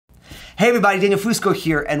Hey everybody, Daniel Fusco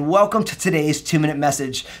here, and welcome to today's 2-minute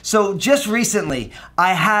message. So just recently,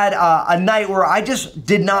 I had a night where I just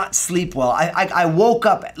did not sleep well. I woke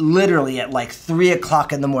up literally at like 3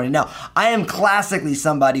 o'clock in the morning. Now, I am classically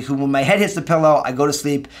somebody who, when my head hits the pillow, I go to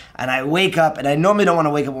sleep, and I wake up, and I normally don't want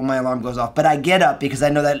to wake up when my alarm goes off, but I get up because I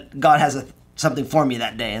know that God has something for me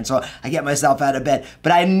that day, and so I get myself out of bed.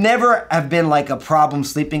 But I never have been like a problem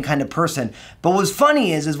sleeping kind of person. But what's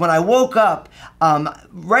funny is when I woke up,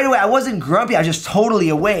 right away, I wasn't grumpy, I was just totally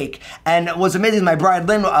awake. And what's amazing, my bride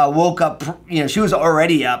Lynn woke up, she was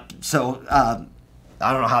already up, so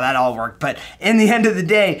I don't know how that all worked, but in the end of the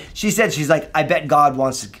day, she's like, I bet God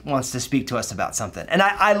wants to speak to us about something. And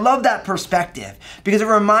I love that perspective because it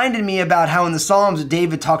reminded me about how in the Psalms,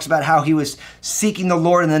 David talks about how he was seeking the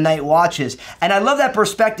Lord in the night watches. And I love that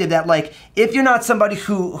perspective that, like, if you're not somebody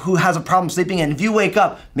who has a problem sleeping, and if you wake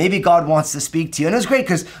up, maybe God wants to speak to you. And it was great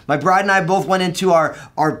because my bride and I both went into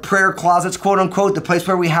our prayer closets, quote unquote, the place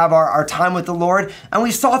where we have our time with the Lord, and we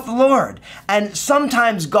sought the Lord. And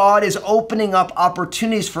sometimes God is opening up opportunities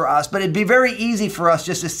for us, but it'd be very easy for us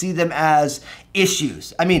just to see them as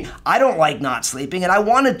issues. I mean, I don't like not sleeping, and I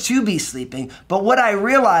wanted to be sleeping, but what I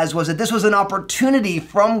realized was that this was an opportunity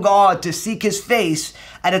from God to seek His face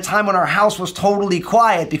at a time when our house was totally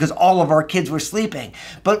quiet because all of our kids were sleeping.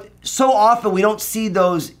 But so often we don't see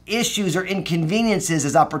those issues or inconveniences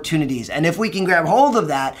as opportunities. And if we can grab hold of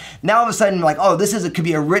that, now all of a sudden we're like, oh, could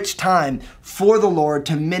be a rich time for the Lord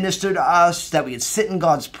to minister to us, that we can sit in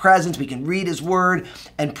God's presence, we can read His word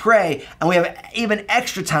and pray, and we have even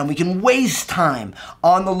extra time. We can waste time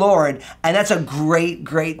on the Lord, and that's a great,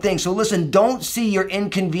 great thing. So listen, don't see your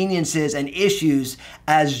inconveniences and issues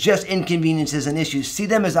as just inconveniences and issues. See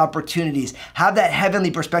them as opportunities. Have that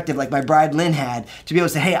heavenly perspective like my bride Lynn had, to be able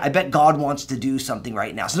to say, hey, I bet God wants to do something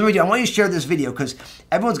right now. So I want you to share this video because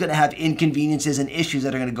everyone's going to have inconveniences and issues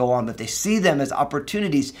that are going to go on, but they see them as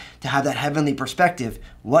opportunities to have that heavenly perspective,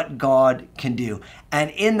 what God can do.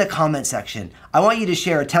 And in the comment section, I want you to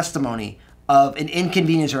share a testimony of an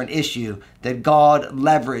inconvenience or an issue that God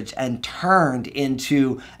leveraged and turned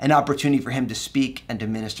into an opportunity for Him to speak and to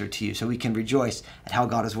minister to you, so we can rejoice at how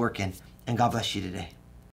God is working. And God bless you today.